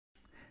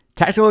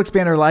Tactical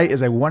Expander Lite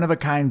is a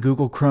one-of-a-kind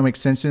Google Chrome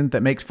extension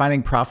that makes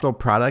finding profitable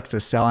products to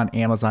sell on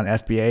Amazon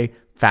FBA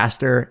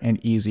faster and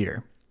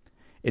easier.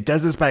 It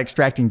does this by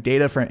extracting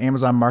data from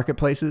Amazon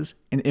marketplaces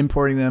and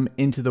importing them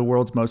into the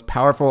world's most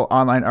powerful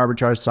online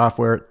arbitrage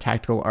software,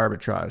 Tactical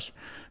Arbitrage.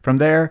 From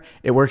there,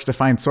 it works to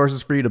find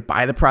sources for you to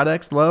buy the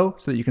products low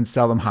so that you can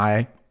sell them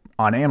high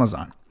on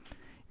Amazon.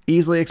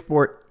 Easily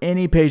export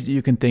any page that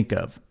you can think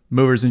of.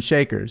 Movers and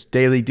shakers,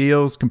 daily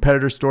deals,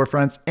 competitor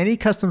storefronts, any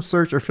custom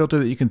search or filter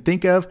that you can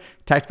think of,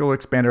 Tactical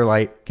Expander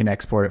Lite can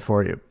export it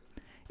for you.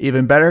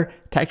 Even better,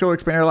 Tactical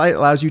Expander Lite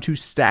allows you to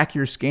stack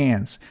your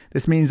scans.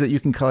 This means that you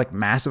can collect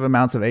massive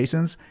amounts of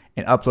ASINs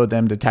and upload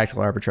them to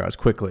Tactical Arbitrage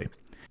quickly.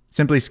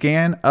 Simply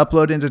scan,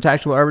 upload into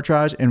Tactical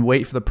Arbitrage, and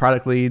wait for the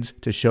product leads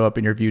to show up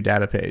in your view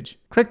data page.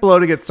 Click below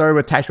to get started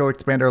with Tactical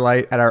Expander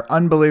Lite at our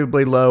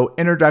unbelievably low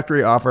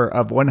introductory offer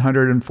of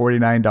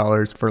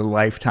 $149 for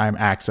lifetime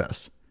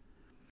access.